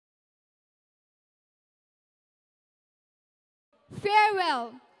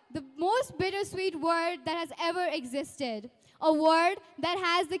Farewell, the most bittersweet word that has ever existed. A word that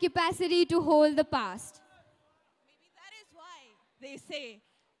has the capacity to hold the past. Maybe that is why they say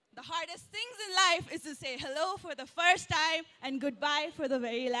the hardest things in life is to say hello for the first time and goodbye for the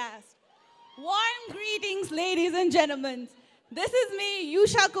very last. Warm greetings, ladies and gentlemen. This is me,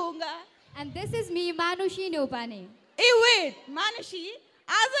 Yusha Konga. And this is me, Manushi Neopane. Hey, wait, Manushi,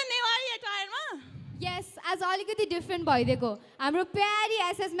 as a Newari attire, ma? Yes, as अलिकति different भइदिएको हाम्रो प्यारी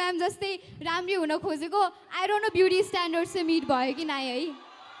SS ma'am जस्तै राम्री हुन खोजेको I don't know beauty standards से meet भयो कि नाइ है.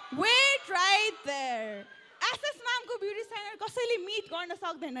 Wait right there. SS ma'am को beauty standard कसैले meet गर्न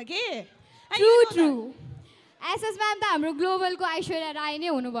सक्दैन के? True. एसएस म्याम त हाम्रो ग्लोबल को ऐश्वर्या राय नै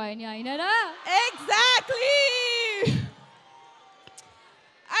हुनु भयो नि हैन र? Exactly.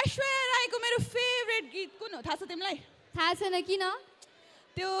 ऐश्वर्या राय को मेरो फेभरेट गीत कुन हो थाहा छ तिमीलाई? थाहा छैन किन?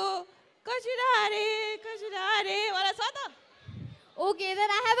 त्यो Kajarare, Kajarare वाला छ त? Okay, then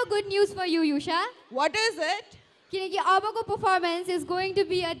I have a good news for you, Yusha. What is it? किनकि अबको performance is going to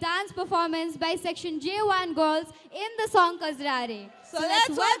be a dance performance by section J1 girls in the song Kajarare. So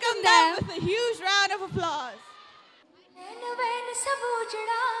let's welcome them with a huge round of applause.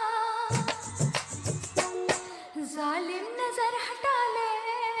 जालिम नजर हटा ले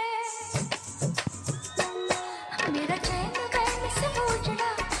मेरा चैन ban से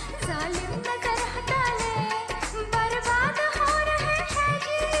उजड़ा जालिम नजर हटा ले बर्बाद हो रहे हैं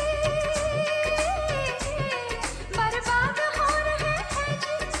जी बर्बाद हो रहे हैं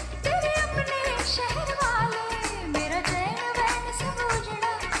जी तेरे अपने शहर वाले मेरा चैन बैन से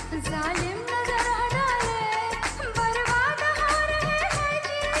उजड़ा जालिम नजर हटा ले बर्बाद हो रहे हैं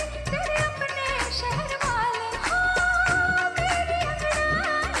जी तेरे अपने शहर वाले मेरी अंगड़ाई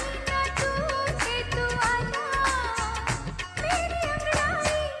ना टूटे तू आजा मेरी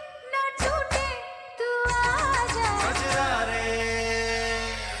अंगड़ाई ना टूटे तू आजा कजरारे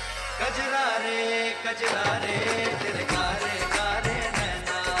कजरारे कजरारे तेरे कारे कारे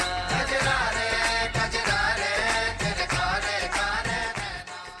नैना कजरारे कजरारे तेरे कारे कारे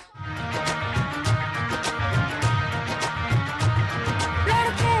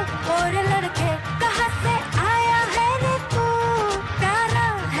लड़के और लड़के कहाँ से आया है रे तू प्यारा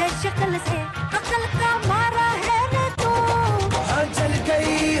है शक्ल से अकल का मारा है रे तू हाँ जल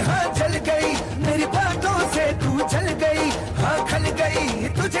गई मेरी बातों से तू जल गई हाँ खल गई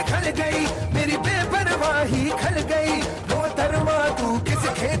तुझे खल गई मेरी बेपरवाही खल गई मोहतरमा तू किस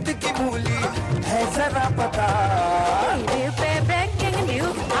खेत की मूली है जरा पता टीवी पे ब्रेकिंग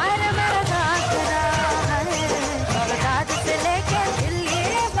न्यूज हर मेरा घाघरा है बगदाद से लेके दिल्ली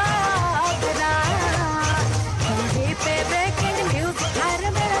बागरा टीवी पे ब्रेकिंग न्यूज हर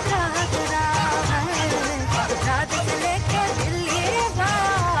मेरा घाघरा है बगदाद से लेके Delhi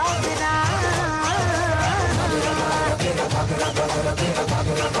Bagra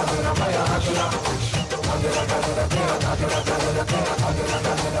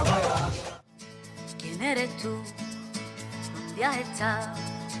 ¿Quién eres tú? ¿Dónde has estado?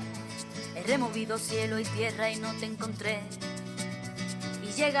 He removido cielo y tierra y no te encontré.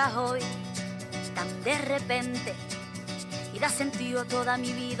 Y llegas hoy tan de repente y das sentido a toda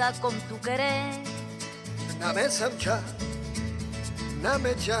mi vida con tu querer. ना मैं समझा ना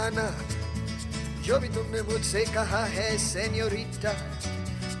मैं जाना जो भी तुमने मुझसे कहा है सेन्योरिटा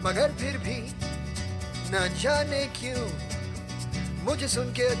मगर फिर भी ना जाने क्यों मुझे सुन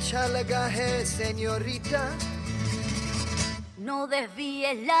के अच्छा लगा है senorita No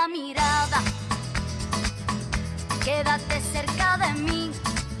desvíes la mirada, quédate cerca de mí.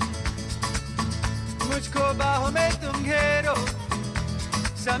 मुझको बाहों में तुम घेरो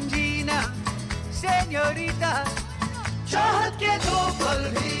समझी ना सेन्योरिटा चाहत के दो पल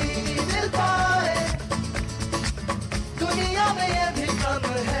भी मिल पाए दुनिया में ये भी कम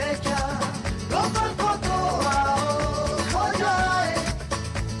है क्या दो पल को तो आओ हो जाए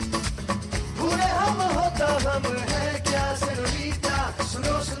पूरे हम हो तो हम है क्या सेनोरिटा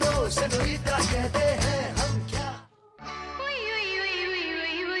सुनो सुनो सेनोरिटा कहते हैं हम क्या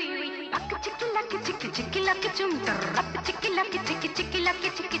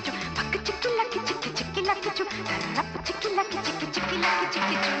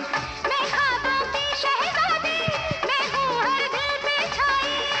मैं ख्वाबों की शहजादी मैं हूँ हर दिल पे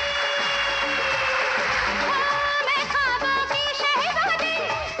छाई मैं ख्वाबों की शहजादी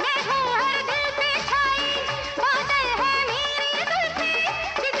मैं हूँ हर दिल पे छाई बादल है मेरी जुल्फी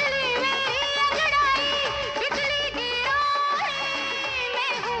बिजली मेरी अंगड़ाई बिजली गिराने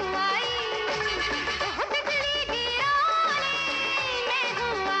मैं हूँ आई बिजली गिराने मैं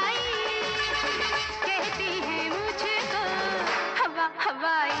हूँ आई कहती है मुझको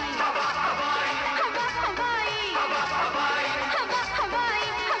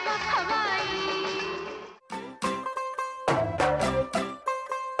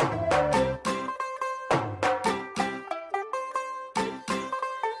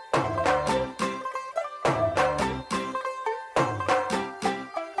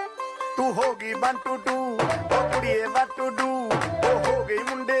होगी 1 to 2 O कुड़िए what to do ओ हो गई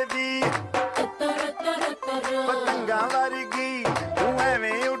मुंडे दी पतंगा वर्गी तू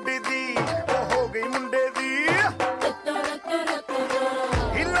एवें उड़दी ओ हो गई मुंडे दी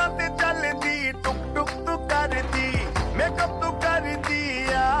हिला ते चलदी टुक टुक तू करदी मेकअप तू करदी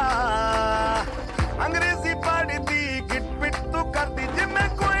अंग्रेजी पढ़दी गिट पिट तू करदी जिम्मे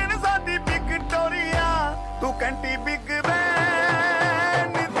कोई न साडी विक्टोरिया तू कैंटी बिग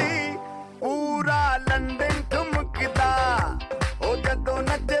बैन दी पूरा लंदन ठुमकदा ओ जदों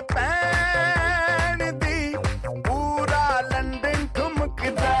नच पैन दी पूरा London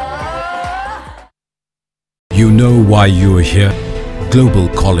ठुमकदा You know why you are here? Global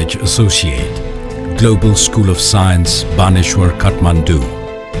College Associate, Global School of Science, Baneshwar, Kathmandu,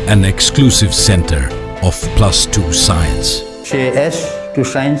 an exclusive center of +2 science. Say yes to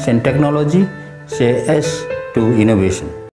science and technology, say yes to innovation.